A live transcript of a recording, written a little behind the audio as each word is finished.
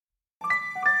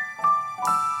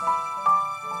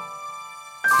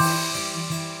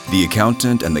The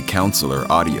Accountant and the Counselor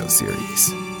audio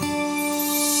series.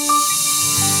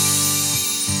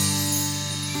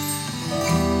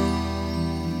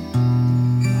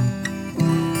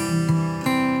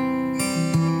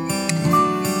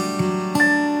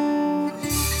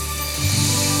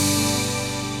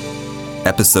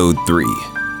 Episode 3.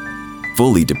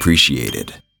 Fully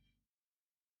Depreciated.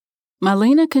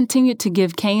 Mylena continued to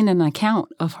give Kane an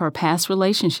account of her past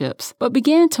relationships, but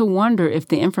began to wonder if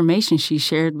the information she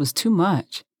shared was too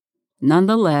much.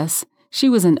 Nonetheless, she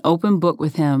was an open book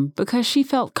with him because she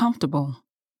felt comfortable.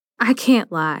 I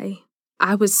can't lie.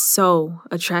 I was so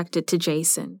attracted to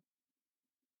Jason.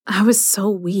 I was so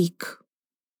weak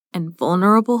and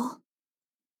vulnerable.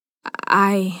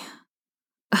 You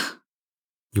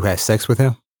had sex with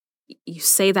him? You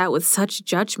say that with such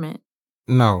judgment.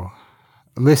 No.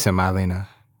 Listen, Mylena,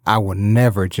 I will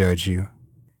never judge you.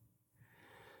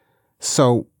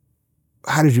 So,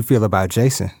 how did you feel about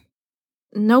Jason?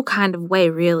 No kind of way,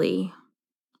 really.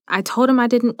 I told him I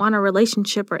didn't want a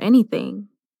relationship or anything.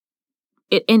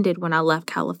 It ended when I left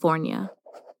California.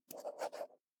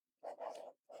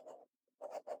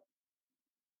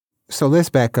 So let's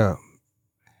back up.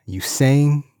 You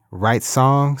sing, write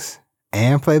songs,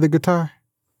 and play the guitar?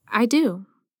 I do.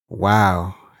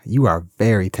 Wow, you are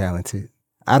very talented.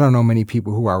 I don't know many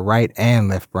people who are right and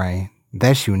left brain.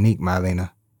 That's unique,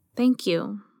 Mylena. Thank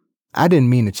you. I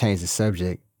didn't mean to change the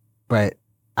subject, but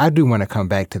I do want to come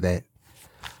back to that.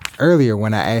 Earlier,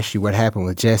 when I asked you what happened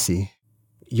with Jesse,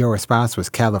 your response was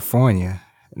California,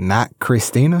 not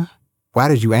Christina. Why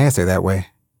did you answer that way?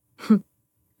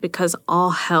 Because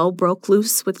all hell broke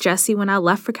loose with Jesse when I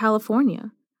left for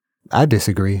California. I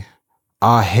disagree.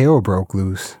 All hell broke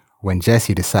loose when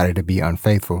Jesse decided to be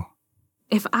unfaithful.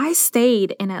 If I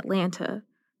stayed in Atlanta,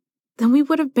 then we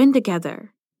would have been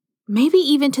together. Maybe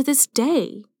even to this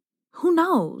day. Who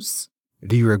knows?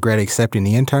 Do you regret accepting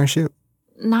the internship?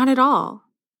 Not at all.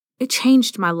 It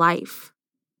changed my life.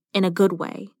 In a good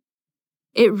way.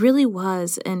 It really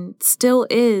was and still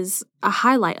is a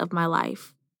highlight of my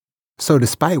life. So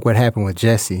despite what happened with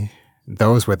Jesse,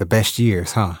 those were the best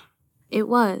years, huh? It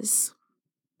was.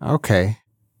 Okay.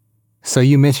 So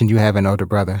you mentioned you have an older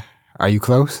brother. Are you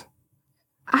close?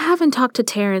 I haven't talked to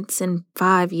Terrence in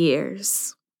 5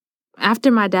 years. After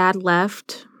my dad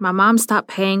left, my mom stopped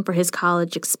paying for his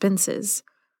college expenses.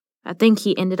 I think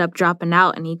he ended up dropping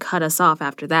out and he cut us off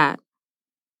after that.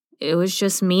 It was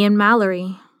just me and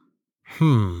Mallory.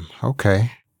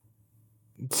 Okay.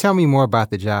 Tell me more about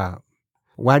the job.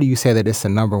 Why do you say that it's the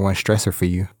number one stressor for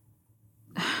you?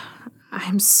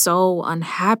 I'm so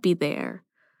unhappy there.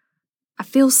 I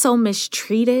feel so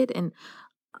mistreated and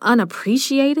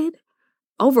unappreciated,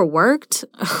 overworked.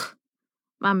 Ugh.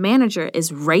 My manager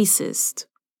is racist.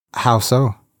 How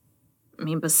so? I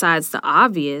mean, besides the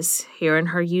obvious, hearing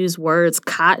her use words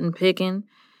cotton picking,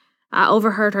 I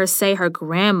overheard her say her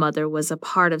grandmother was a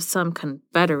part of some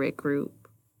Confederate group.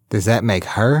 Does that make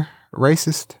her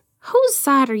racist? Whose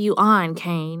side are you on,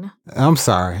 Kane? I'm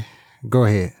sorry. Go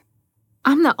ahead.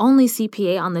 I'm the only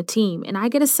CPA on the team, and I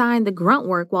get assigned the grunt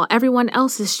work while everyone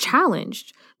else is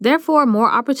challenged. Therefore, more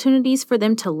opportunities for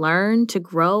them to learn, to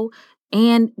grow,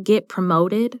 and get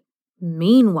promoted.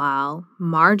 Meanwhile,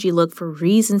 Margie looked for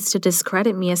reasons to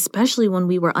discredit me, especially when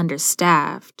we were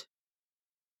understaffed.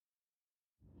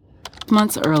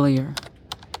 Months earlier,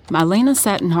 Mylena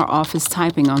sat in her office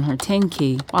typing on her 10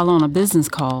 key while on a business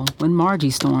call when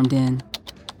Margie stormed in.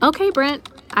 Okay, Brent,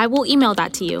 I will email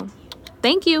that to you.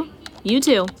 Thank you. You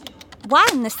too. Why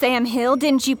in the Sam Hill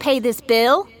didn't you pay this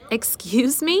bill?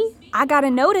 Excuse me? I got a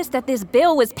notice that this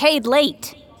bill was paid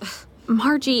late.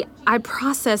 Margie, I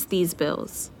process these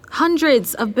bills.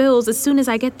 Hundreds of bills as soon as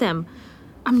I get them.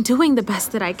 I'm doing the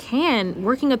best that I can,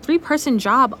 working a 3-person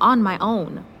job on my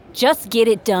own. Just get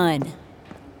it done.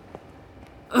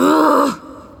 Ugh!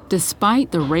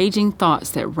 Despite the raging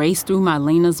thoughts that raced through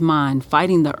Mylena's mind,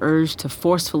 fighting the urge to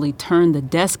forcefully turn the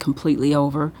desk completely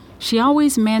over, she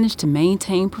always managed to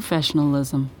maintain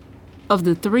professionalism. Of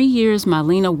the 3 years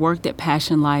Mylena worked at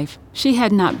Passion Life, she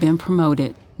had not been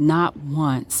promoted, not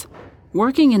once.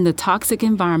 Working in the toxic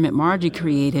environment Margie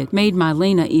created made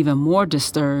Mylena even more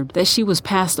disturbed that she was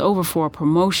passed over for a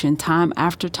promotion time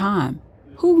after time.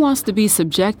 Who wants to be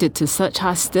subjected to such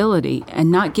hostility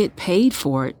and not get paid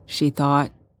for it, she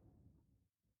thought.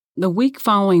 The week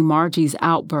following Margie's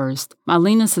outburst,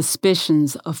 Mylena's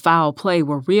suspicions of foul play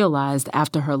were realized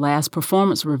after her last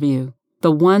performance review,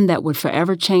 the one that would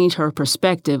forever change her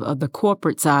perspective of the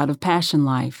corporate side of Passion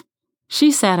Life. She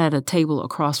sat at a table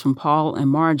across from Paul and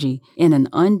Margie in an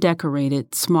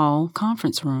undecorated, small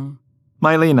conference room.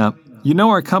 Mylena, you know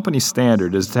our company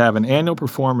standard is to have an annual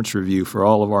performance review for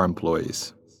all of our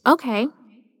employees. Okay.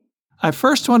 I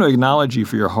first want to acknowledge you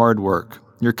for your hard work.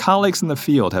 Your colleagues in the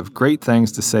field have great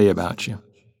things to say about you.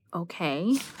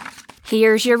 Okay.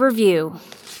 Here's your review.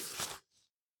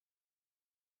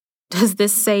 Does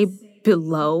this say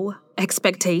below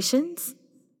expectations?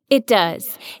 It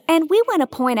does. And we want to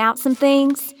point out some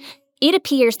things. It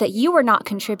appears that you are not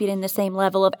contributing the same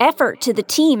level of effort to the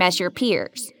team as your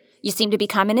peers. You seem to be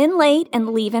coming in late and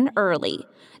leaving early.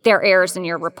 There are errors in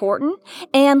your reporting.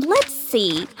 And let's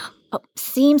see.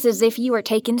 Seems as if you are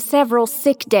taking several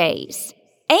sick days.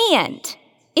 And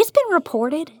it's been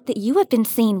reported that you have been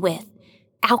seen with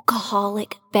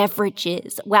alcoholic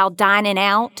beverages while dining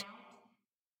out.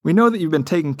 We know that you've been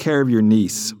taking care of your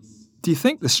niece. Do you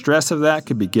think the stress of that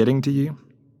could be getting to you?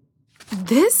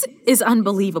 This is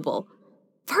unbelievable.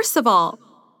 First of all,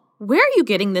 where are you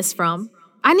getting this from?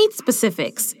 I need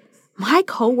specifics. My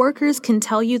coworkers can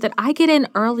tell you that I get in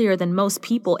earlier than most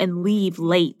people and leave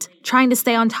late, trying to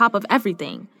stay on top of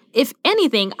everything. If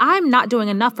anything, I'm not doing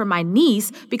enough for my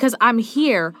niece because I'm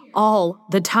here all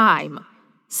the time.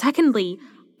 Secondly,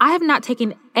 I have not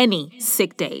taken any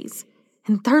sick days.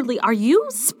 And thirdly, are you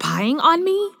spying on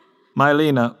me?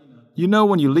 Mylena, you know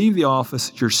when you leave the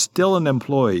office, you're still an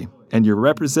employee, and you're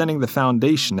representing the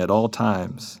foundation at all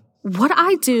times. What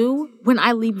I do when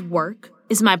I leave work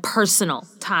is my personal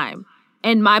time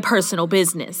and my personal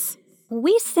business.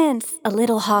 We sense a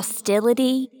little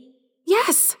hostility.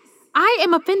 Yes, I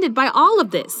am offended by all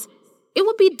of this. It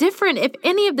would be different if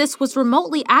any of this was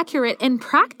remotely accurate and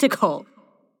practical.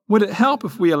 Would it help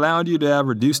if we allowed you to have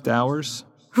reduced hours?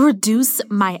 Reduce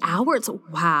my hours?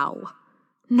 Wow.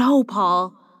 No,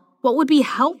 Paul. What would be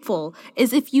helpful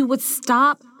is if you would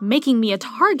stop making me a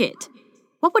target.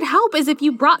 What would help is if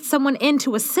you brought someone in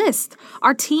to assist.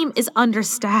 Our team is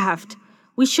understaffed.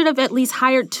 We should have at least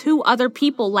hired 2 other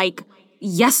people, like,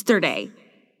 yesterday.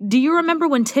 Do you remember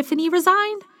when Tiffany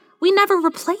resigned? We never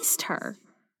replaced her.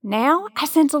 Now I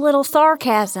sense a little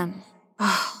sarcasm.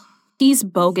 These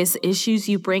bogus issues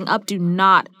you bring up do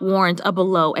not warrant a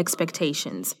below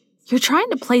expectations. You're trying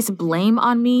to place blame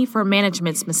on me for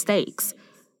management's mistakes.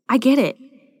 I get it.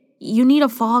 You need a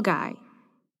fall guy.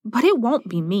 But it won't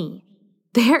be me.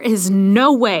 There is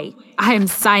no way I am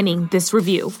signing this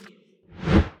review.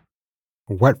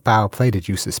 What foul play did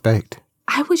you suspect?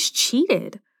 I was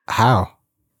cheated. How?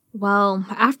 Well,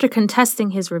 after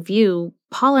contesting his review,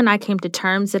 Paul and I came to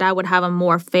terms that I would have a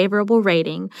more favorable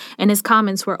rating, and his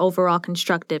comments were overall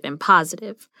constructive and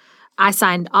positive. I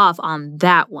signed off on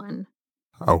that one.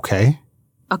 Okay.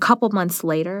 A couple months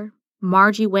later,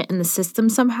 Margie went in the system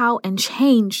somehow and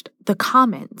changed the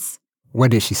comments.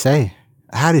 What did she say?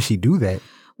 How did she do that?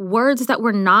 Words that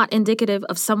were not indicative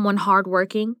of someone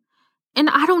hardworking. And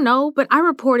I don't know, but I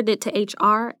reported it to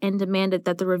HR and demanded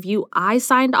that the review I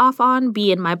signed off on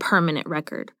be in my permanent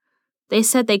record. They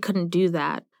said they couldn't do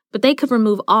that, but they could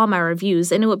remove all my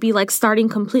reviews and it would be like starting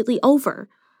completely over.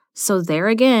 So there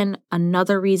again,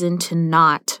 another reason to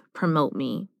not promote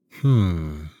me.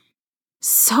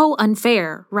 So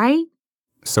unfair, right?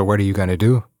 So what are you going to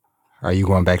do? Are you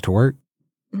going back to work?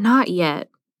 Not yet,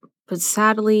 but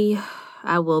sadly,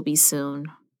 I will be soon.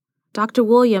 Dr.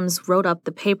 Williams wrote up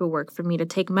the paperwork for me to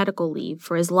take medical leave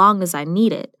for as long as I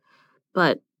need it,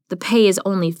 but the pay is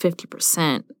only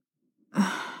 50%.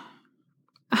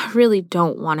 I really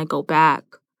don't want to go back.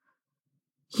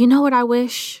 You know what I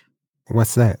wish?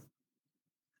 What's that?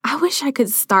 I wish I could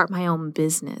start my own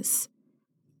business.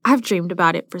 I've dreamed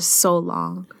about it for so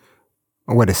long.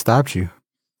 What has stopped you?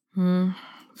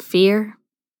 Fear,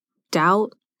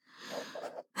 doubt,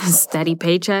 steady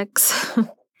paychecks.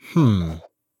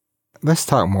 Let's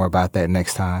talk more about that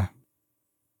next time.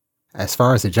 As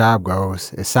far as the job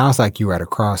goes, it sounds like you're at a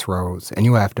crossroads and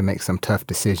you have to make some tough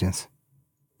decisions.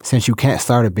 Since you can't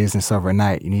start a business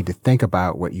overnight, you need to think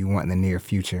about what you want in the near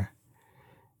future.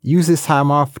 Use this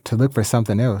time off to look for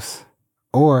something else.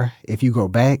 Or, if you go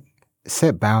back,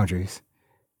 set boundaries.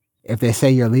 If they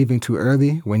say you're leaving too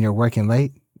early when you're working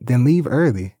late, then leave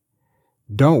early.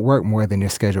 Don't work more than your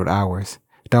scheduled hours.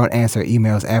 Don't answer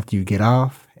emails after you get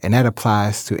off, and that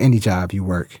applies to any job you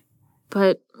work.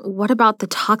 But what about the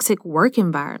toxic work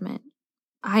environment?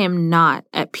 I am not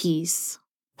at peace.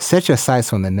 Set your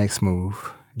sights on the next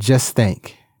move. Just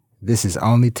think, this is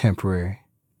only temporary.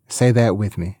 Say that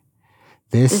with me.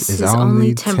 This is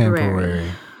only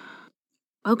temporary.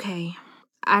 Okay,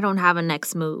 I don't have a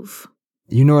next move.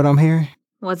 You know what I'm hearing?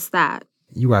 What's that?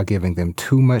 You are giving them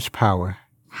too much power.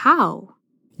 How?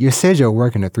 You said you're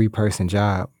working a 3-person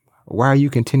job. Why are you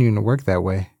continuing to work that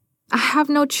way? I have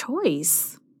no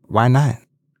choice. Why not?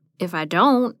 If I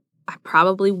don't, I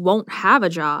probably won't have a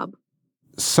job.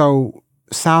 So,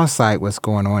 sounds like what's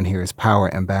going on here is power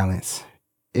imbalance.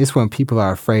 It's when people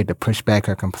are afraid to push back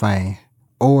or complain,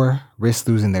 or risk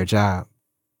losing their job.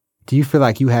 Do you feel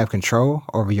like you have control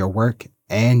over your work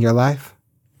and your life?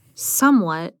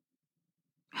 Somewhat.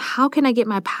 How can I get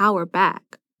my power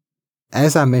back?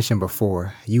 As I mentioned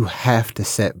before, you have to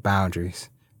set boundaries.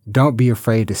 Don't be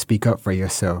afraid to speak up for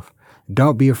yourself.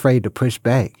 Don't be afraid to push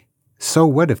back. So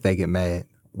what if they get mad?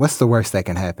 What's the worst that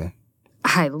can happen?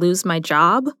 I lose my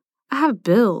job? I have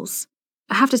bills.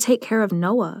 I have to take care of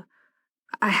Noah.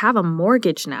 I have a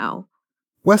mortgage now.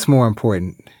 What's more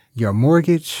important, your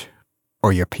mortgage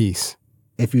or your peace?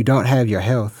 If you don't have your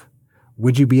health,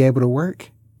 would you be able to work?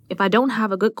 If I don't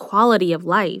have a good quality of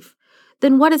life,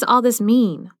 then what does all this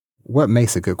mean? What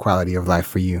makes a good quality of life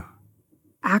for you?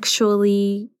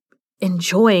 Actually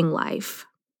enjoying life,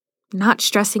 not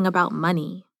stressing about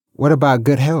money. What about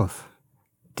good health?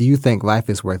 Do you think life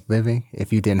is worth living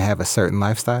if you didn't have a certain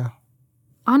lifestyle?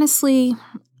 Honestly,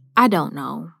 I don't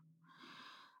know.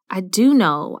 I do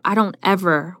know I don't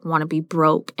ever want to be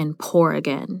broke and poor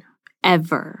again.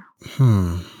 Ever.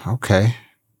 Okay.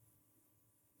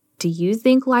 Do you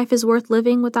think life is worth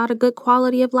living without a good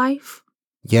quality of life?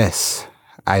 Yes,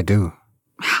 I do.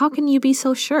 How can you be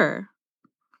so sure?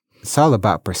 It's all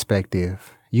about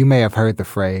perspective. You may have heard the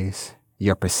phrase,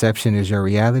 your perception is your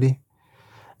reality.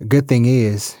 The good thing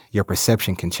is, your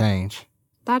perception can change.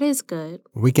 That is good.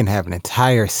 We can have an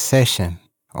entire session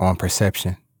on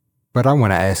perception. But I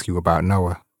want to ask you about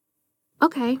Noah.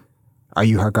 Okay. Are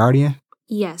you her guardian?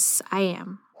 Yes, I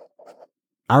am.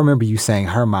 I remember you saying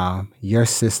her mom, your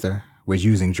sister, was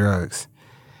using drugs.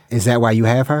 Is that why you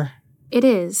have her? It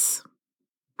is.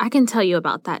 I can tell you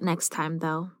about that next time,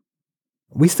 though.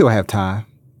 We still have time,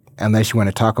 unless you want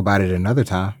to talk about it another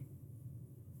time.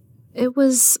 It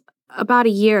was about a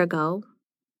year ago.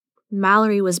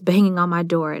 Mallory was banging on my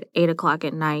door at 8 o'clock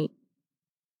at night.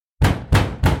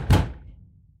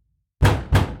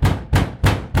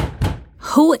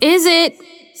 Who is it?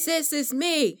 Sis, it's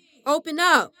me. Open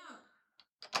up.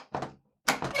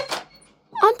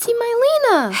 Auntie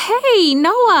Mylena! Hey,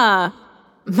 Noah!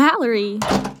 Mallory.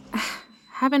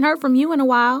 Haven't heard from you in a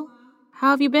while.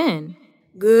 How have you been?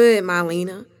 Good,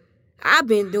 Mylena. I've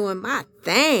been doing my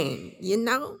thing, you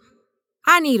know?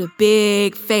 I need a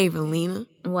big favor, Lena.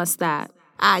 What's that?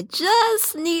 I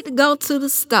just need to go to the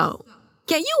store.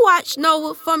 Can you watch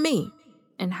Noah for me?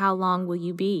 And how long will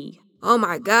you be? Oh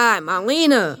my God,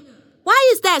 Mylena.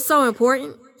 Why is that so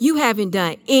important? You haven't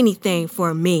done anything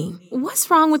for me.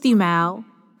 What's wrong with you, Mal?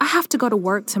 I have to go to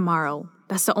work tomorrow.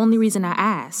 That's the only reason I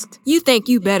asked. You think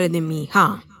you better than me,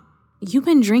 huh? You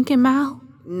been drinking, Mal?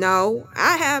 No,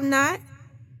 I have not.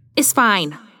 It's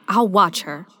fine. I'll watch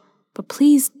her. But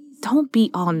please don't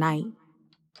be all night.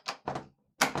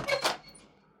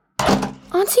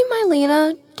 Auntie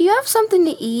Mylena, do you have something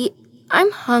to eat? I'm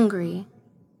hungry.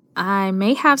 I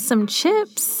may have some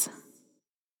chips.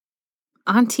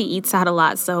 Auntie eats out a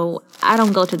lot, so I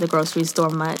don't go to the grocery store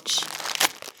much.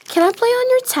 Can I play on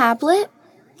your tablet?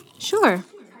 Sure.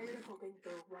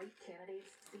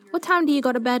 What time do you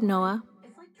go to bed, Noah?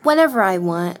 Whenever I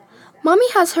want. Mommy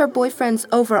has her boyfriends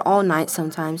over all night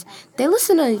sometimes. They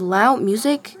listen to loud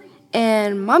music,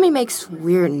 and Mommy makes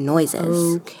weird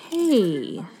noises.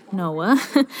 Okay, Noah.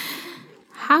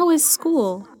 How is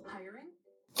school?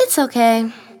 It's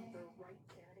okay.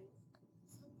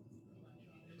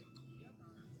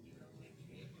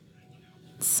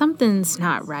 Something's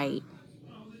not right.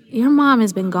 Your mom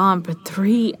has been gone for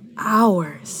 3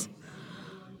 hours.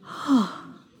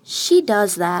 She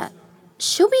does that.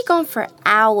 She'll be gone for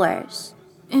hours.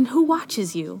 And who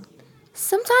watches you?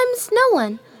 Sometimes no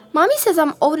one. Mommy says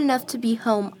I'm old enough to be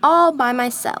home all by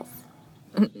myself.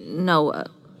 Noah,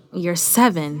 you're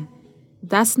 7.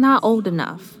 That's not old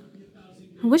enough.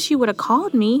 I wish you would have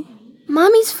called me.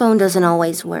 Mommy's phone doesn't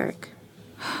always work.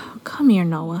 Come here,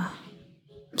 Noah.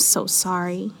 I'm so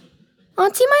sorry.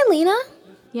 Auntie Mylena,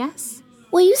 Yes?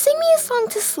 will you sing me a song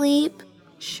to sleep?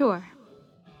 Sure.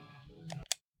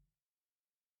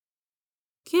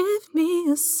 Give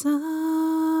me a sign,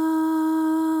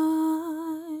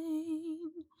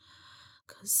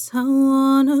 'cause I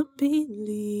wanna believe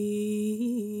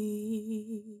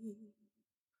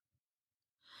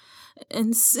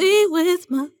and see with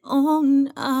my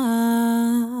own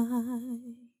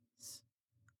eyes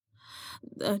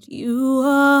that you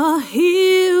are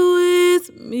here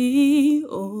with me,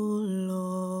 oh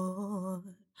Lord.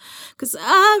 'Cause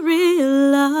I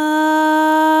realize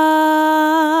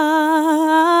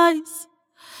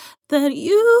that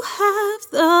you have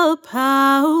the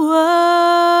power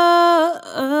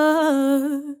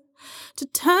to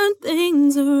turn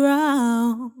things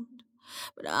around.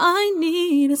 But I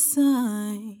need a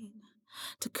sign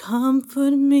to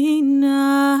comfort me now.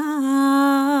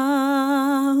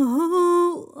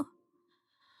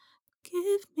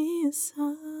 Give me a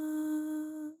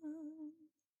sign.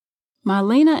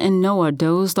 Mylena and Noah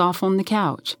dozed off on the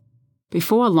couch.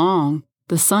 Before long,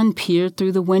 the sun peered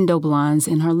through the window blinds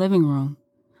in her living room.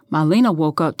 Mylena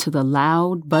woke up to the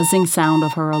loud, buzzing sound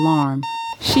of her alarm.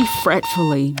 She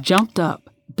fretfully jumped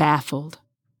up, baffled.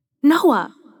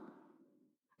 Noah!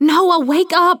 Noah,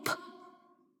 wake up!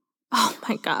 Oh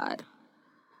my God.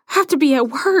 I have to be at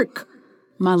work.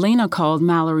 Mylena called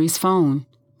Mallory's phone,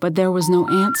 but there was no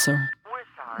answer.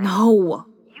 No.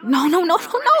 No.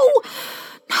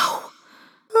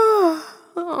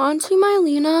 Auntie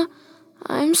Mylena,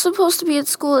 I'm supposed to be at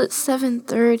school at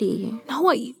 7:30.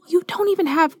 Noah, you don't even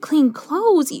have clean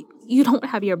clothes. You don't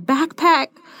have your backpack.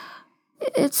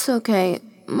 It's okay.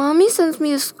 Mommy sends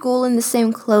me to school in the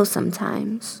same clothes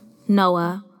sometimes.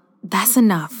 Noah, that's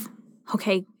enough.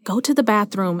 Okay, go to the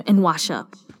bathroom and wash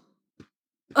up.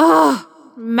 Ugh!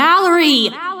 Mallory!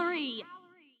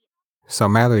 So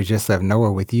Mallory just left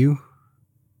Noah with you?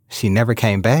 She never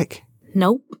came back?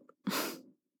 Nope.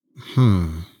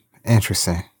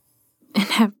 Interesting. And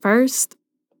at first,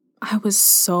 I was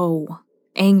so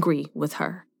angry with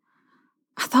her.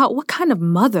 I thought, what kind of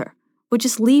mother would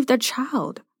just leave their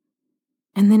child?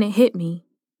 And then it hit me.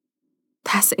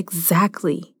 That's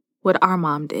exactly what our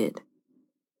mom did.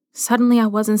 Suddenly, I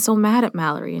wasn't so mad at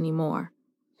Mallory anymore.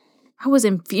 I was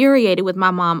infuriated with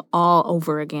my mom all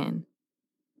over again.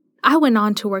 I went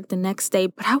on to work the next day,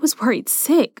 but I was worried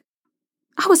sick.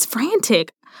 I was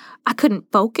frantic. I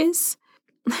couldn't focus.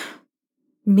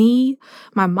 Me,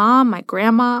 my mom, my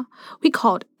grandma, we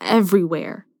called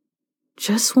everywhere.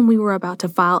 Just when we were about to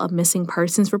file a missing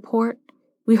persons report,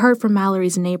 we heard from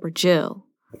Mallory's neighbor, Jill.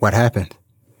 What happened?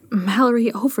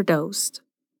 Mallory overdosed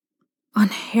on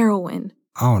heroin.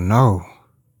 Oh, no.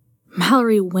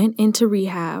 Mallory went into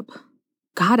rehab,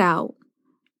 got out,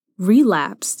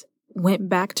 relapsed, went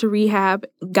back to rehab,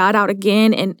 got out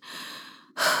again, and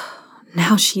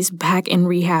now she's back in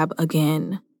rehab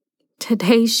again.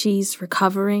 Today she's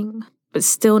recovering, but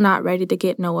still not ready to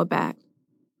get Noah back.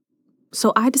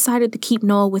 So I decided to keep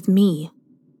Noah with me.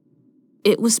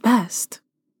 It was best.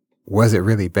 Was it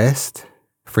really best?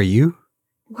 For you?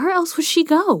 Where else would she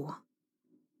go?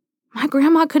 My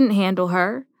grandma couldn't handle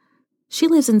her. She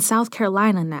lives in South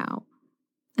Carolina now.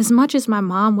 As much as my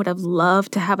mom would have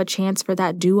loved to have a chance for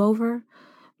that do-over,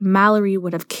 Mallory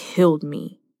would have killed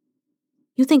me.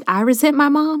 You think I resent my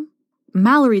mom?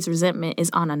 Mallory's resentment is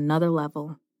on another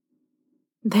level.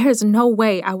 There's no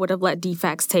way I would have let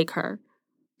DFAX take her.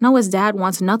 Noah's dad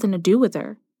wants nothing to do with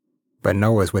her. But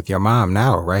Noah's with your mom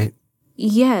now, right?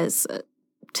 Yes,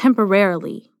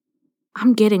 temporarily.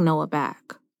 I'm getting Noah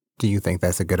back. Do you think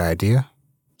that's a good idea?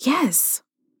 Yes.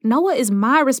 Noah is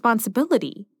my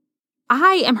responsibility.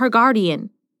 I am her guardian.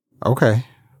 Okay,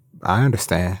 I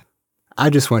understand. I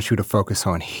just want you to focus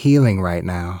on healing right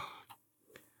now.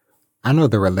 I know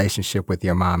the relationship with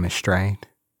your mom is strained.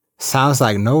 Sounds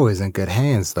like Noah's in good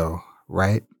hands, though,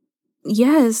 right?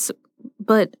 Yes,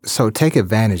 but... So take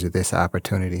advantage of this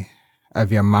opportunity,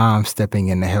 of your mom stepping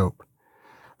in to help.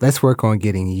 Let's work on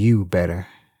getting you better.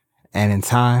 And in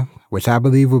time, which I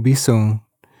believe will be soon,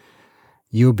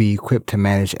 you'll be equipped to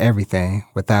manage everything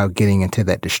without getting into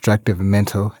that destructive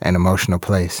mental and emotional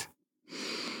place.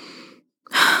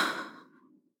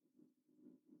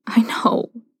 I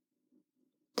know.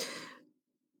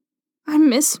 I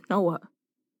miss Noah.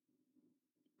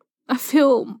 I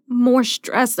feel more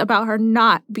stressed about her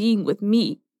not being with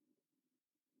me.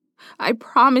 I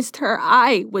promised her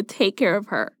I would take care of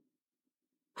her.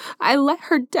 I let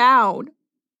her down.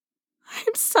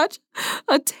 I'm such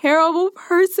a terrible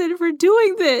person for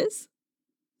doing this.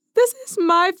 This is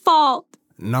my fault.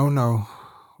 No.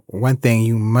 One thing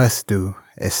you must do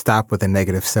is stop with the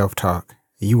negative self-talk.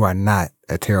 You are not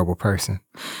a terrible person.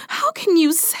 How can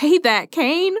you say that,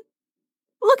 Kane?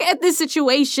 Look at this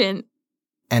situation.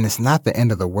 And it's not the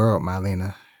end of the world,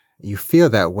 Mylena. You feel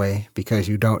that way because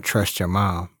you don't trust your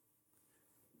mom.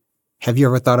 Have you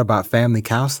ever thought about family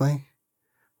counseling?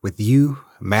 With you,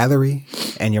 Mallory,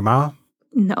 and your mom?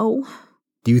 No.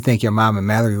 Do you think your mom and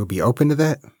Mallory would be open to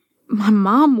that? My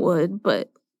mom would, but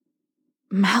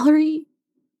Mallory?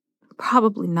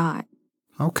 Probably not.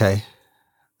 Okay.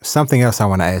 Something else I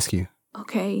want to ask you.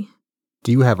 Okay.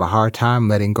 Do you have a hard time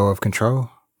letting go of control?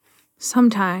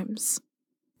 Sometimes.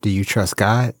 Do you trust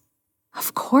God?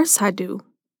 Of course I do.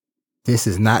 This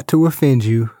is not to offend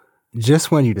you. Just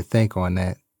want you to think on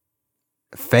that.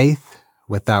 Faith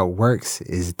without works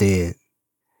is dead.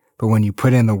 But when you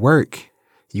put in the work,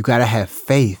 you gotta have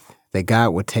faith that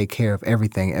God will take care of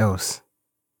everything else.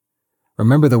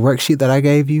 Remember the worksheet that I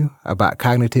gave you about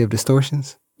cognitive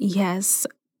distortions? Yes,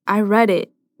 I read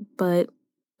it, but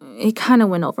it kind of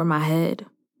went over my head.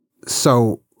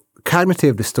 So,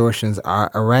 cognitive distortions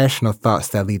are irrational thoughts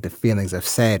that lead to feelings of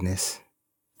sadness,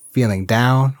 feeling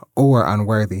down, or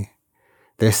unworthy.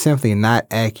 They're simply not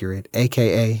accurate,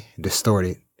 aka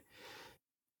distorted.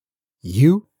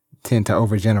 You tend to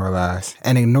overgeneralize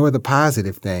and ignore the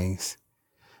positive things.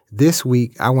 This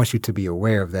week, I want you to be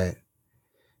aware of that.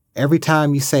 Every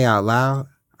time you say out loud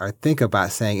or think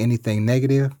about saying anything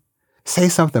negative, say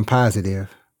something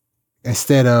positive.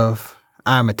 Instead of,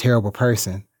 I'm a terrible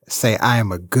person, say, I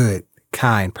am a good,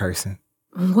 kind person.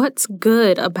 What's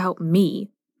good about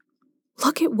me?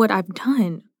 Look at what I've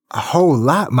done. A whole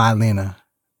lot, Mylena.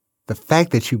 The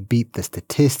fact that you beat the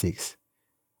statistics.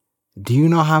 Do you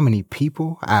know how many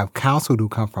people I've counseled who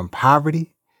come from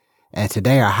poverty and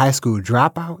today are high school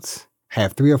dropouts,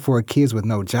 have 3 or 4 kids with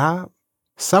no job?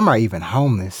 Some are even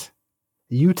homeless.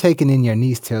 You taking in your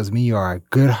niece tells me you are a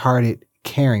good-hearted,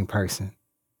 caring person.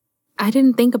 I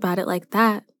didn't think about it like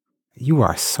that. You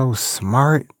are so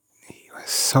smart. You are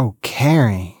so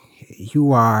caring.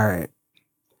 You are...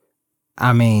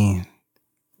 I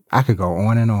could go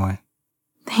on and on.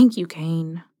 Thank you,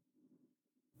 Kane.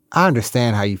 I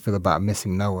understand how you feel about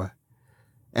missing Noah.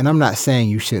 And I'm not saying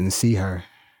you shouldn't see her.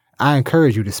 I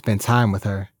encourage you to spend time with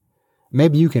her.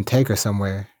 Maybe you can take her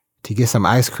somewhere to get some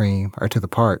ice cream or to the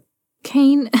park.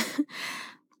 Kane,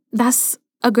 that's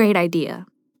a great idea.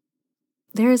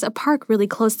 There's a park really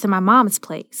close to my mom's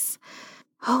place.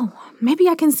 Oh, maybe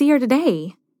I can see her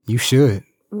today. You should.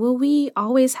 Will we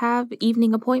always have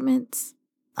evening appointments?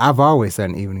 I've always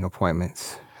done evening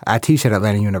appointments. I teach at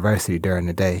Atlanta University during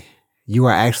the day. You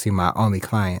are actually my only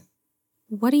client.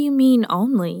 What do you mean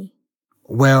only?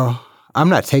 Well, I'm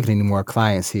not taking any more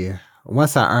clients here.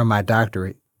 Once I earn my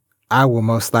doctorate, I will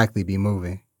most likely be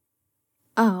moving.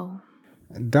 Oh.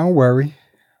 Don't worry.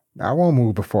 I won't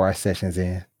move before our session's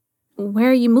in. Where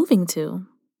are you moving to?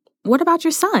 What about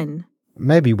your son?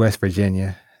 Maybe West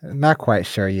Virginia. Not quite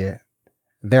sure yet.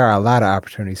 There are a lot of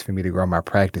opportunities for me to grow my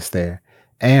practice there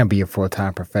and be a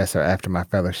full-time professor after my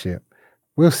fellowship.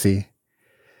 We'll see.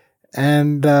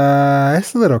 And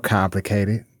it's a little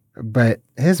complicated, but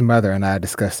his mother and I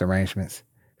discussed arrangements.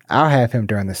 I'll have him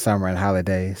during the summer and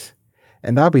holidays,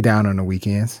 and I'll be down on the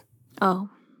weekends. Oh,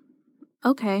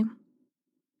 okay.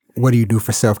 What do you do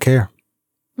for self-care?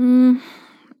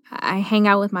 I hang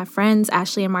out with my friends,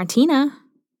 Ashley and Martina.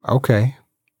 Okay.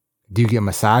 Do you get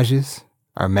massages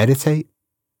or meditate?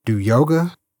 Do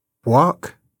yoga?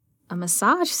 Walk? A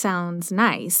massage sounds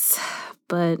nice,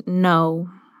 but no,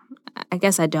 I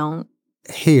guess I don't.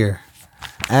 Here,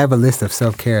 I have a list of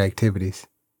self-care activities.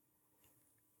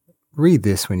 Read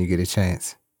this when you get a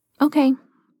chance. Okay,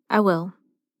 I will.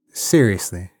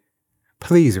 Seriously,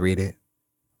 please read it.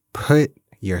 Put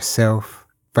yourself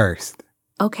first.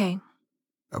 Okay.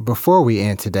 Before we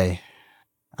end today,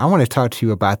 I want to talk to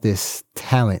you about this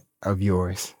talent of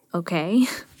yours. Okay.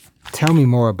 Tell me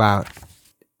more about,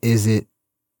 is it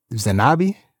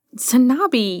Zanabi?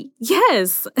 Zanabi,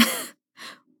 yes.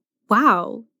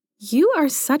 Wow, you are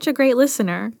such a great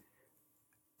listener.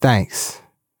 Thanks.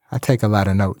 I take a lot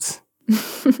of notes.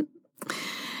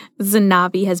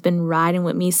 Zanabi has been riding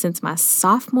with me since my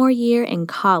sophomore year in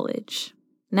college.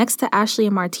 Next to Ashley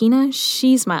and Martina,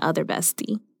 she's my other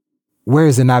bestie. Where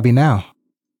is Zanabi now?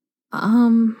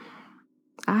 I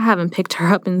haven't picked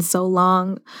her up in so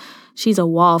long. She's a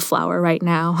wallflower right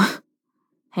now,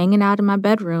 hanging out in my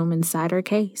bedroom inside her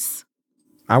case.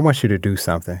 I want you to do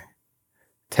something.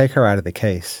 Take her out of the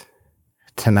case.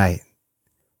 Tonight.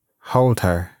 Hold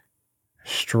her.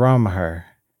 Strum her.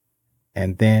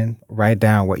 And then write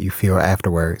down what you feel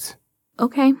afterwards.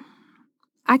 Okay,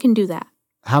 I can do that.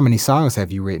 How many songs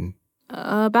have you written?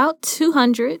 About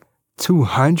 200.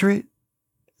 200?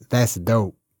 That's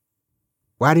dope.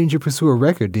 Why didn't you pursue a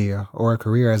record deal or a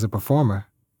career as a performer?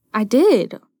 I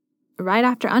did, right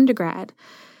after undergrad.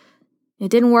 It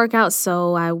didn't work out,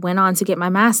 so I went on to get my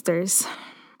master's.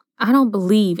 I don't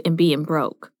believe in being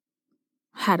broke.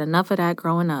 Had enough of that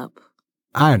growing up.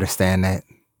 I understand that.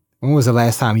 When was the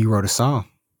last time you wrote a song?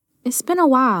 It's been a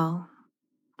while.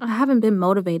 I haven't been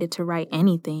motivated to write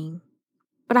anything,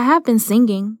 but I have been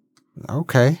singing.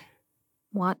 Okay.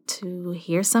 Want to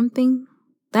hear something?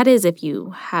 That is, if you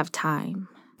have time.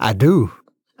 I do.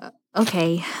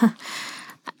 Okay.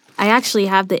 I actually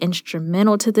have the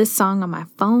instrumental to this song on my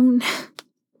phone.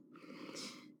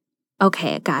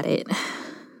 Okay, I got it.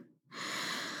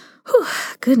 Whew,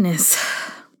 goodness.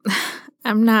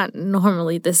 I'm not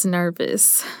normally this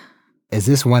nervous. Is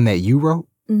this one that you wrote?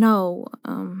 No.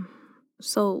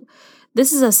 So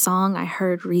this is a song I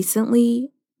heard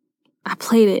recently. I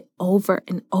played it over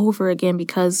and over again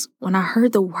because when I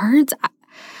heard the words,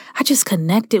 I just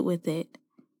connected with it.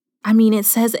 I mean, it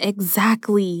says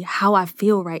exactly how I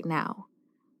feel right now.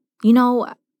 You know,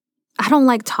 I don't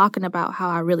like talking about how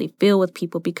I really feel with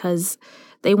people because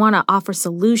they want to offer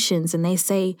solutions and they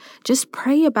say, just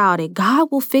pray about it. God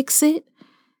will fix it.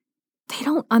 They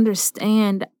don't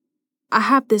understand. I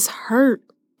have this hurt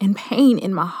and pain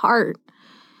in my heart,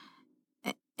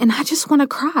 and I just want to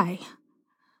cry.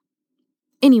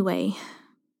 Anyway,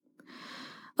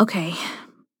 okay,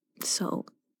 so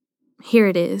here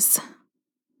it is.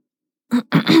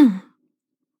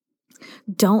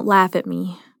 Don't laugh at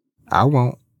me. I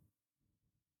won't.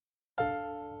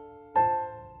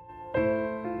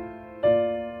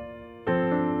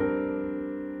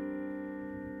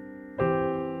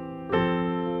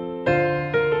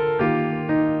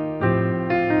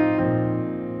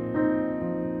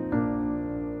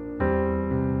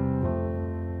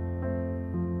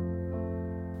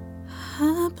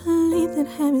 I believe that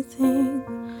everything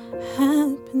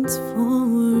happens for a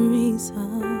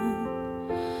reason.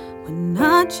 We're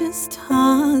not just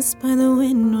tossed by the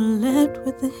wind or left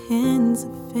with the hands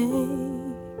of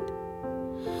fate.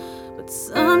 But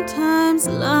sometimes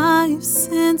life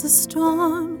sends a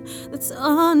storm that's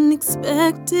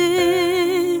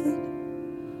unexpected,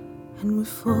 and we're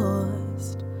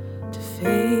forced to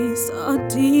face our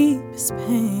deepest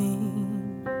pain.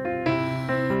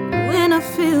 When I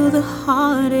feel the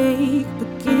heartache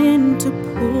begin to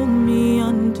pull me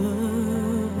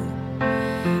under,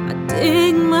 I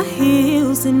dig my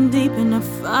heels in deep and I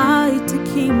fight to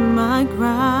keep my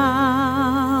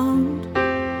ground.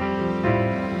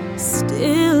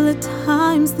 Still at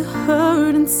times the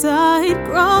hurt inside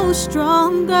grows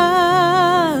stronger,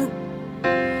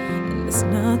 and there's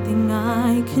nothing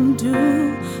I can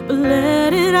do but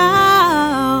let it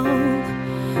out.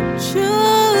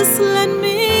 Just let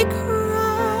me cry.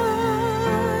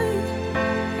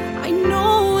 I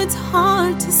know it's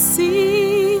hard to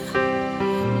see,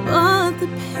 but the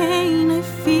pain I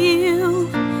feel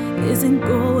isn't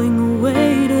going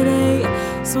away today.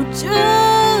 So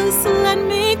just let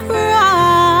me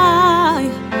cry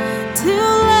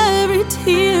till every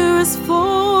tear is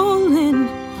falling.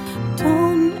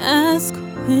 Don't ask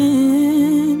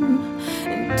when,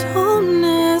 and don't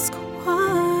ask why.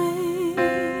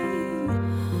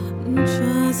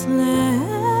 Just let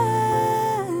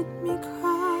me cry.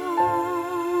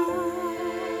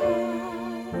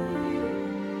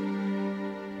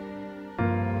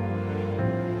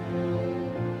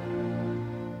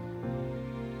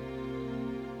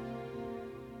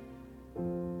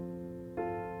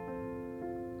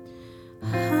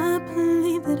 I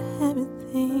believe that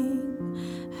everything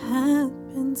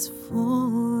happens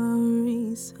for a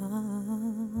reason.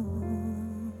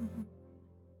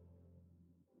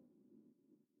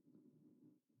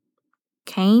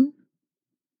 Kane?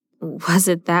 Was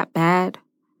it that bad?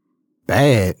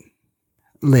 Bad?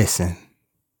 Listen,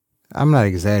 I'm not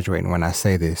exaggerating when I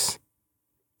say this.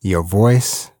 Your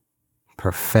voice,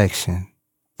 perfection.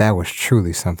 That was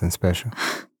truly something special.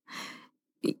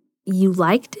 You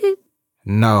liked it?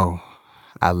 No,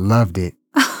 I loved it.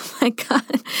 Oh my God.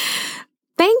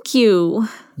 Thank you.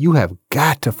 You have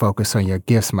got to focus on your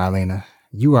gifts, Mylena.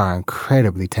 You are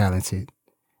incredibly talented.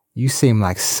 You seem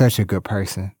like such a good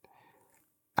person.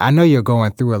 I know you're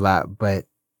going through a lot, but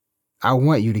I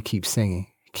want you to keep singing,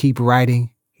 keep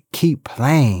writing, keep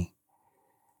playing.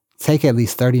 Take at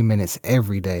least 30 minutes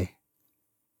every day.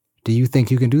 Do you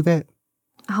think you can do that?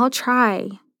 I'll try.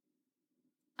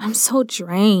 I'm so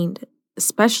drained,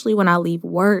 especially when I leave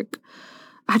work.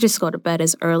 I just go to bed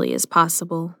as early as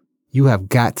possible. You have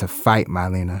got to fight,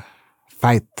 Mylena.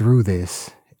 Fight through this.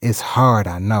 It's hard,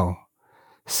 I know.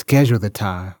 Schedule the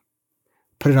time.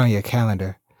 Put it on your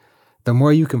calendar. The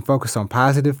more you can focus on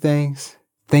positive things,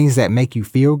 things that make you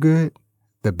feel good,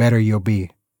 the better you'll be.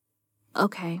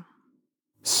 Okay.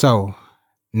 So,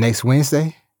 next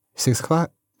Wednesday, 6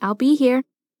 o'clock? I'll be here.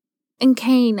 And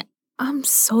Kane, I'm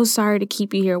so sorry to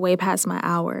keep you here way past my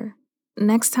hour.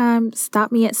 Next time,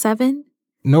 stop me at 7?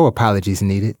 No apologies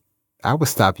needed. I would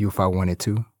stop you if I wanted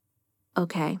to.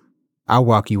 Okay. I'll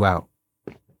walk you out.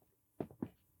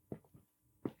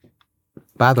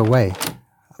 By the way,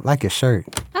 I like your shirt.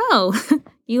 Oh,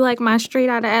 you like my Straight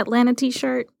Outta Atlanta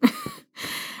t-shirt?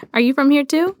 Are you from here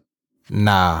too?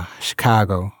 Nah,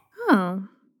 Chicago. Oh,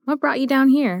 what brought you down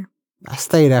here? I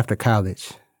stayed after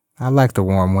college. I like the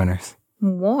warm winters.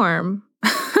 Warm?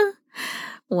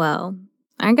 Well,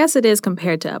 I guess it is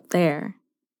compared to up there.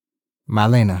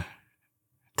 Mylena,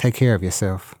 take care of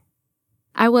yourself.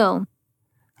 I will.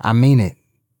 I mean it.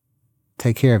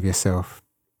 Take care of yourself.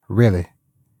 Really.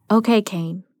 Okay,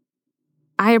 Kane.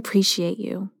 I appreciate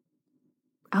you.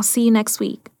 I'll see you next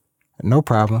week. No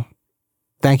problem.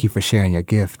 Thank you for sharing your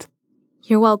gift.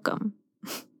 You're welcome.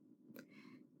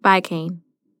 Bye, Kane.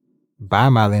 Bye,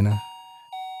 Mylena.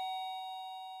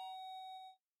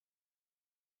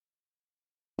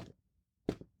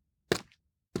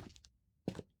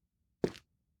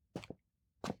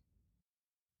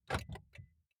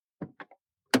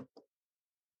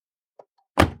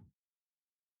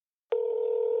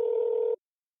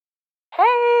 Hey!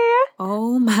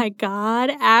 Oh my God,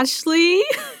 Ashley.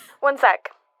 One sec.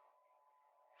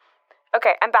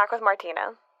 Okay, I'm back with Martina.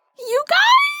 You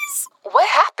guys! What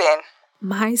happened?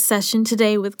 My session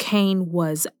today with Kane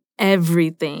was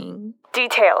everything.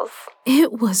 Details.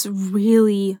 It was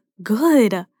really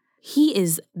good. He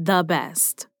is the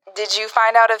best. Did you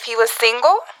find out if he was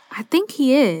single? I think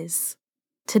he is.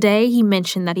 Today, he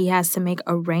mentioned that he has to make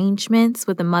arrangements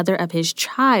with the mother of his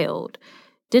child.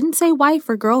 Didn't say wife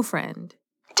or girlfriend.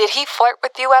 Did he flirt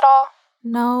with you at all?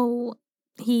 No,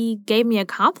 he gave me a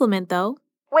compliment, though.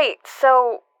 Wait,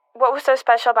 so what was so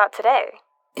special about today?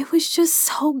 It was just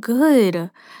so good.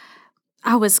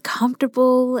 I was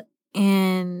comfortable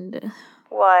and...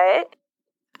 What?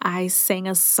 I sang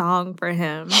a song for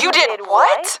him. You did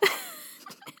what?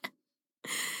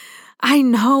 I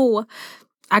know.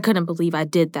 I couldn't believe I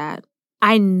did that.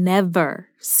 I never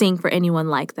sing for anyone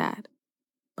like that.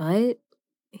 But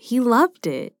he loved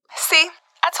it. See,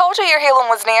 I told you your healing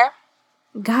was near.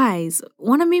 Guys,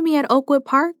 want to meet me at Oakwood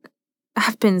Park?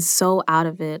 I've been so out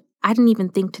of it. I didn't even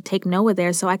think to take Noah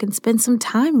there so I can spend some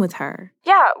time with her.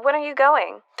 Yeah, when are you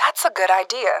going? That's a good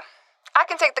idea. I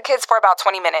can take the kids for about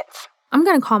 20 minutes. I'm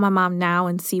going to call my mom now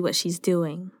and see what she's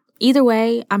doing. Either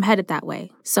way, I'm headed that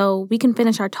way. So we can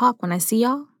finish our talk when I see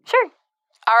y'all? Sure.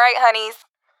 All right, honeys.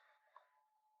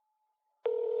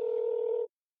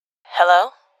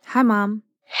 Hello? Hi, Mom.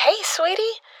 Hey, sweetie.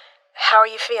 How are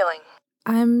you feeling?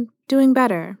 I'm doing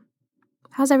better.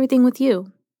 How's everything with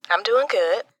you? I'm doing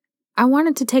good. I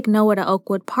wanted to take Noah to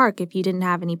Oakwood Park if you didn't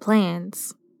have any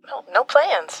plans. No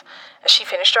plans. She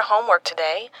finished her homework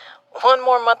today. 1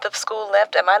 more month of school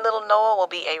left and my little Noah will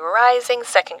be a rising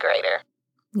second grader.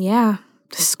 Yeah,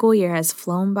 the school year has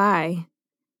flown by.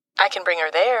 I can bring her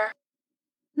there.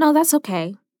 No, that's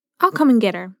okay. I'll come and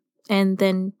get her, and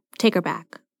then take her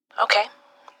back. Okay.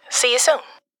 See you soon.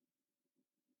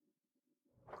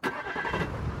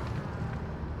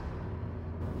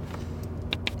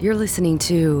 You're listening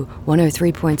to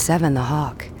 103.7 The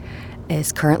Hawk.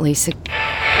 It's currently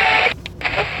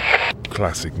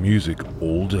classic music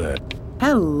all day.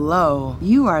 Hello.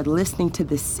 You are listening to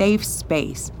The Safe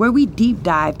Space, where we deep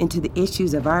dive into the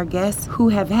issues of our guests who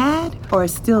have had or are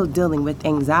still dealing with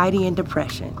anxiety and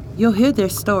depression. You'll hear their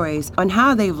stories on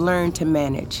how they've learned to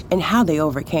manage and how they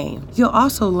overcame. You'll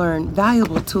also learn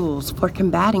valuable tools for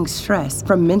combating stress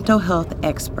from mental health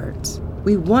experts.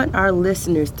 We want our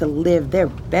listeners to live their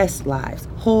best lives,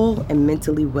 whole and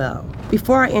mentally well.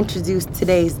 Before I introduce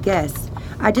today's guests,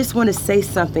 I just want to say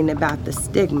something about the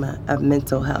stigma of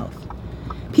mental health.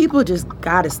 People just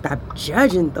gotta stop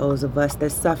judging those of us that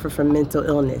suffer from mental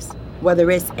illness, whether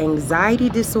it's anxiety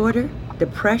disorder,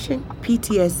 depression,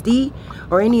 PTSD,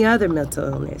 or any other mental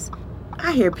illness.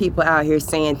 I hear people out here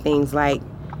saying things like,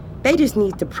 they just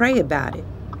need to pray about it.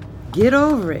 Get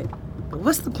over it. But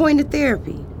what's the point of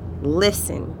therapy?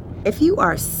 Listen, if you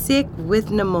are sick with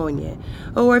pneumonia,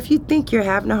 or if you think you're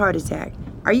having a heart attack,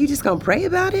 are you just gonna pray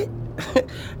about it?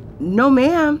 No,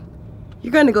 ma'am.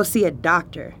 You're gonna go see a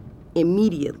doctor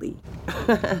immediately.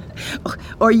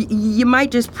 Or you might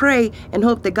just pray and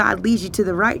hope that God leads you to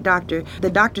the right doctor,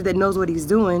 the doctor that knows what he's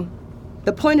doing.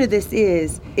 The point of this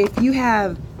is, if you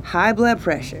have high blood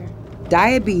pressure,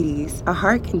 diabetes, a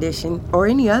heart condition, or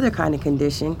any other kind of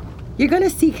condition, you're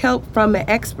gonna seek help from an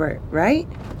expert, right?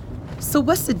 So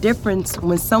what's the difference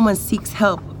when someone seeks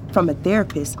help from a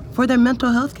therapist for their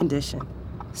mental health condition?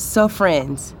 So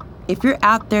friends, if you're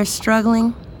out there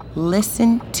struggling,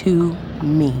 listen to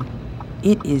me.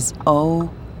 It is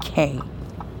okay.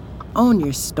 Own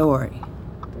your story.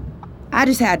 I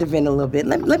just had to vent a little bit.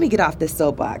 Let me get off this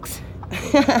soapbox.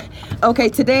 Okay,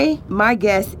 today, my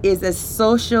guest is a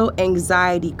social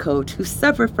anxiety coach who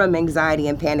suffered from anxiety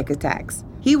and panic attacks.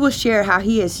 He will share how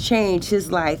he has changed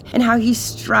his life and how he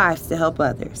strives to help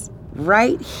others.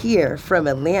 Right here from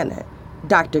Atlanta,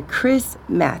 Dr. Chris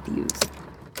Matthews.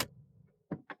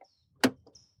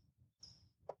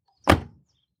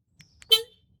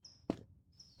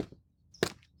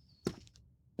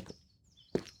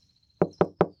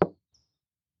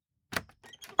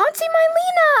 Auntie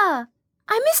Mylena!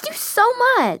 I missed you so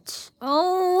much.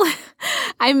 Oh,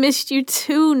 I missed you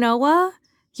too, Noah.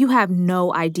 You have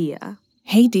no idea.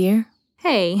 Hey, dear.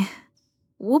 Hey,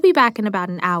 We'll be back in about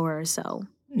an hour or so.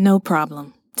 No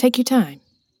problem. Take your time.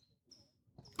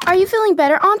 Are you feeling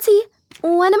better, Auntie?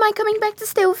 When am I coming back to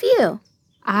stay with you?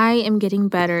 I am getting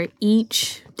better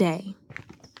each day.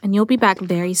 And you'll be back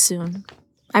very soon.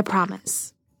 I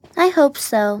promise. I hope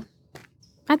so.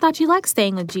 I thought you liked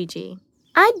staying with Gigi.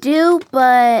 I do,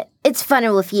 but it's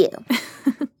funner with you.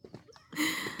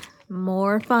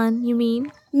 More fun, you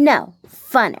mean? No,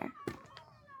 funner.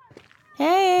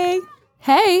 Hey.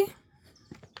 Hey.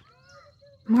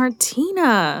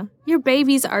 Martina, your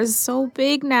babies are so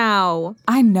big now.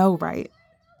 I know, right?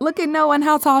 Look at Noah and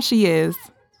how tall she is.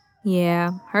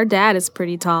 Yeah, her dad is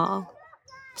pretty tall.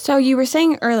 So you were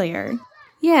saying earlier.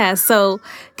 Yeah, so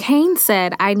Kane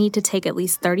said I need to take at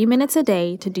least 30 minutes a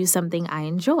day to do something I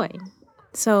enjoy.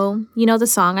 So, you know the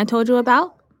song I told you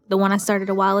about? The one I started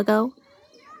a while ago?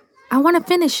 I want to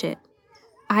finish it.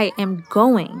 I am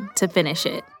going to finish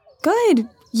it. Good.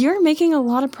 You're making a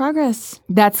lot of progress.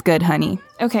 That's good, honey.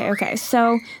 Okay.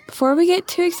 So before we get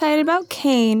too excited about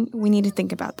Kane, we need to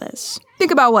think about this.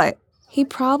 Think about what? He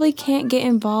probably can't get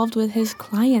involved with his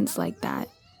clients like that.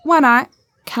 Why not?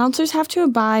 Counselors have to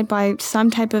abide by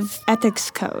some type of ethics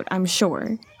code, I'm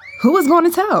sure. Who was going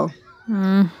to tell?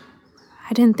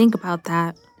 I didn't think about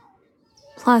that.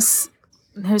 Plus,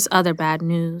 there's other bad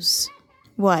news.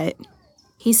 What?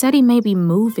 He said he may be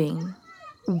moving.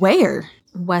 Where?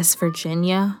 West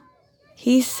Virginia.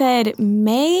 He said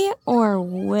may or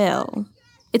will.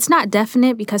 It's not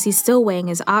definite because he's still weighing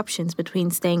his options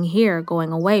between staying here or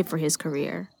going away for his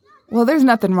career. Well, there's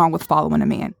nothing wrong with following a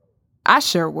man. I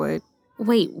sure would.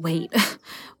 Wait.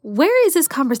 Where is this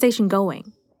conversation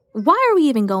going? Why are we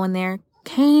even going there?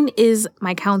 Kane is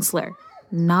my counselor,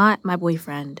 not my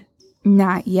boyfriend.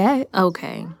 Not yet.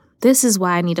 Okay. This is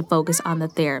why I need to focus on the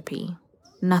therapy.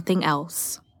 Nothing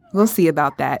else. We'll see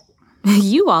about that.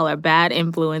 You all are bad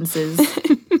influences.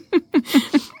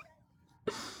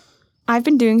 I've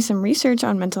been doing some research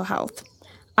on mental health.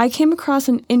 I came across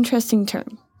an interesting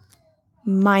term.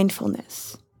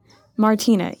 Mindfulness.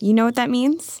 Martina, you know what that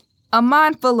means? A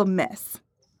mind full of mess.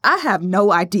 I have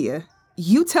no idea.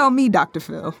 You tell me, Dr.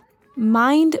 Phil.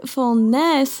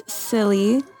 Mindfulness,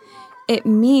 silly. It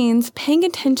means paying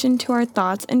attention to our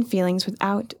thoughts and feelings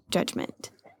without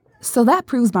judgment. So that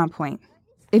proves my point.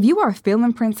 If you are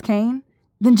feeling Prince Kane,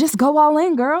 then just go all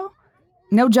in, girl.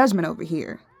 No judgment over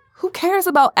here. Who cares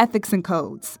about ethics and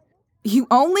codes? You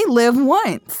only live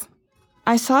once.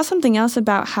 I saw something else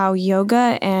about how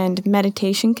yoga and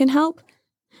meditation can help.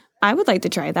 I would like to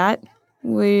try that.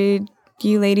 Would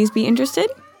you ladies be interested?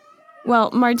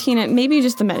 Well, Martina, maybe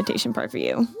just the meditation part for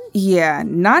you. Yeah,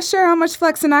 not sure how much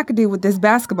flexing I could do with this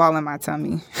basketball in my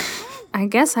tummy. I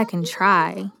guess I can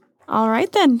try. All right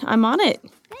then, I'm on it.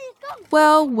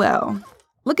 Well.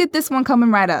 Look at this one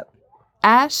coming right up.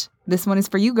 Ash, this one is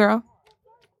for you, girl.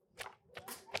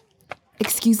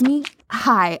 Excuse me?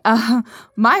 Hi,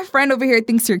 my friend over here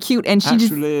thinks you're cute and she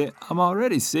Actually, I'm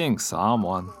already seeing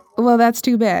someone. Well, that's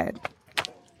too bad.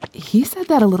 He said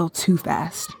that a little too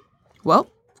fast. Well,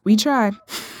 we tried.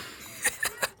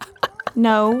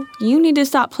 No, you need to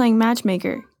stop playing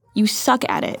matchmaker. You suck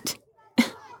at it.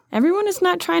 Everyone is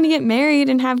not trying to get married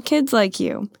and have kids like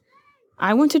you.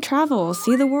 I want to travel,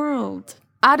 see the world.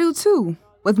 I do too,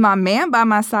 with my man by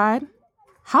my side.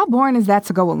 How boring is that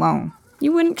to go alone?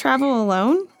 You wouldn't travel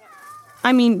alone?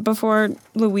 I mean, before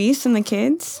Luis and the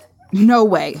kids? No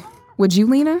way. Would you,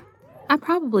 Lena? I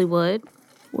probably would.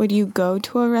 Would you go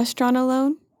to a restaurant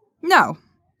alone? No.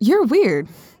 You're weird.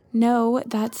 No,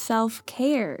 that's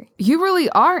self-care. You really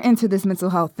are into this mental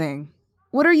health thing.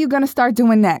 What are you going to start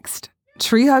doing next?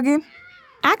 Tree hugging?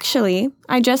 Actually,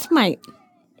 I just might.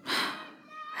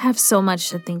 I have so much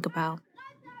to think about.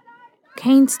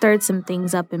 Kane stirred some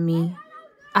things up in me.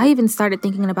 I even started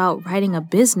thinking about writing a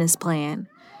business plan.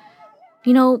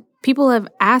 You know, people have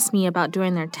asked me about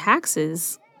doing their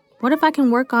taxes. What if I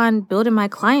can work on building my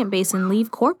client base and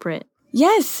leave corporate?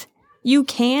 Yes, you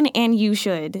can and you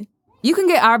should. You can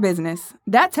get our business.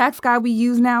 That tax guy we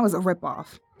use now is a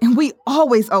ripoff. And we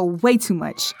always owe way too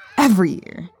much, every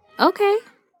year. Okay.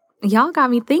 Y'all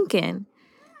got me thinking.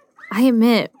 I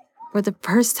admit, for the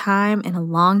first time in a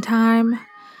long time,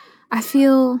 I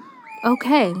feel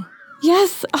okay.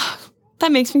 Yes,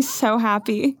 that makes me so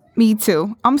happy. Me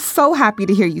too. I'm so happy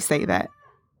to hear you say that.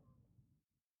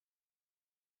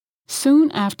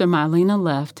 Soon after Mylena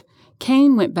left,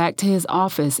 Kane went back to his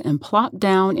office and plopped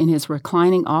down in his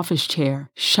reclining office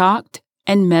chair, shocked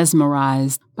and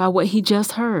mesmerized by what he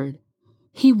just heard.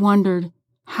 He wondered,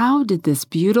 how did this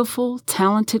beautiful,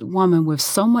 talented woman with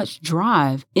so much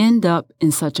drive end up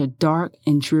in such a dark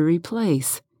and dreary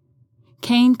place?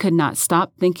 Kane could not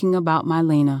stop thinking about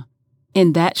Mylena.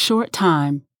 In that short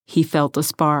time, he felt a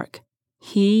spark.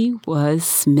 He was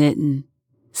smitten.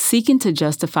 Seeking to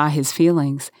justify his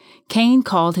feelings, Kane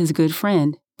called his good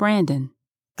friend, Brandon.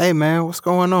 Hey, man, what's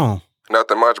going on?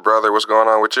 Nothing much, brother. What's going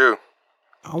on with you?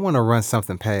 I want to run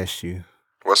something past you.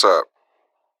 What's up?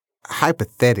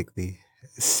 Hypothetically,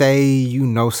 say you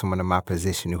know someone in my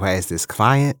position who has this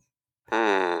client.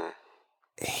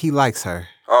 He likes her.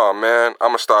 Oh, man, I'm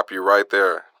gonna stop you right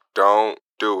there. Don't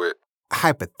do it.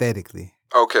 Hypothetically.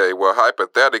 Okay, well,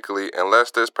 hypothetically,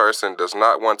 unless this person does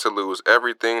not want to lose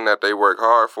everything that they work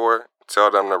hard for,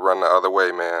 tell them to run the other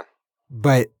way, man.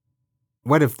 But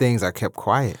what if things are kept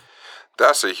quiet?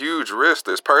 That's a huge risk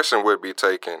this person would be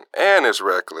taking, and it's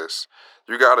reckless.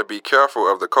 You gotta be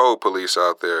careful of the code police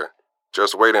out there,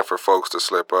 just waiting for folks to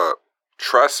slip up.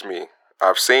 Trust me,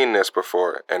 I've seen this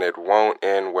before, and it won't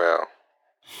end well.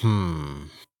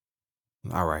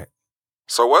 All right.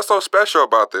 So what's so special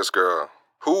about this girl?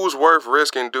 Who's worth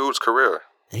risking dude's career?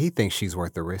 He thinks she's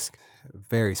worth the risk.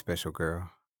 Very special girl.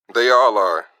 They all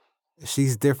are.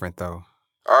 She's different, though.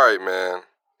 All right, man.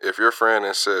 If your friend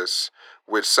insists,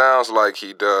 which sounds like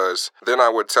he does, then I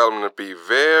would tell him to be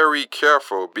very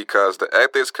careful because the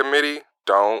ethics committee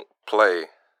don't play.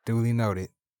 Duly noted.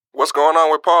 What's going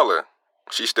on with Paula?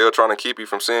 She still trying to keep you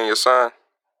from seeing your son?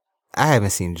 I haven't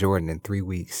seen Jordan in 3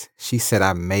 weeks. She said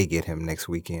I may get him next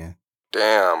weekend.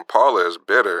 Damn, Paula is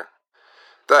bitter.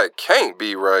 That can't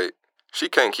be right. She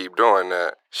can't keep doing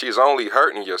that. She's only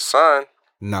hurting your son.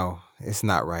 No, it's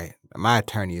not right. My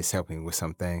attorney is helping me with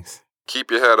some things.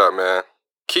 Keep your head up, man.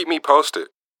 Keep me posted.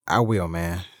 I will,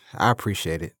 man. I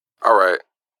appreciate it. All right.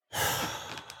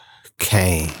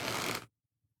 Kane,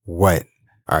 what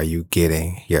are you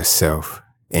getting yourself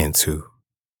into?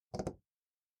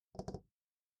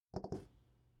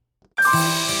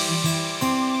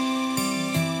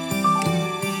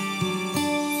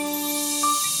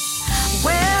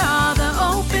 Where are the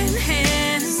open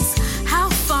hands? How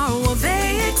far will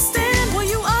they extend? Will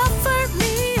you offer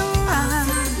me a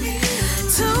ride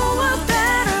to a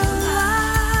better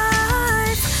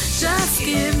life? Just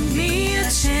give me a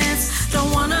chance.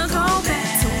 Don't wanna go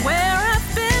back to where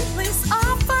I've been. Please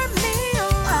offer me a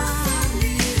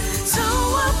ride to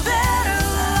a better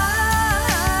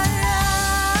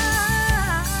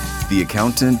life. The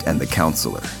Accountant and the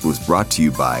Counselor was brought to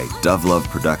you by Dove Love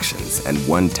Productions and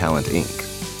One Talent Inc.,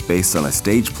 based on a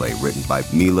stage play written by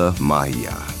Mila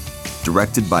Mahia,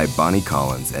 directed by Bonnie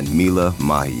Collins and Mila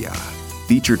Mahia.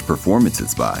 Featured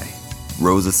performances by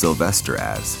Rosa Sylvester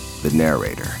as the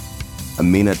narrator,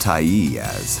 Amina Tayi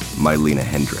as Mylena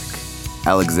Hendrick,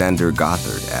 Alexander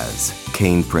Gothard as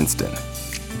Kane Princeton,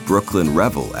 Brooklyn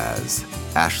Revel as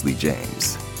Ashley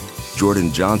James,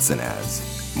 Jordan Johnson as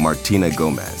Martina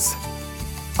Gomez.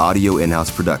 Audio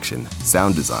in-house production,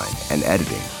 sound design, and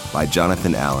editing by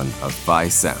Jonathan Allen of Phi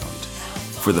Sound.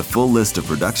 For the full list of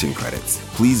production credits,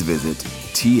 please visit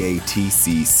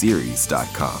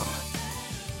tatcseries.com.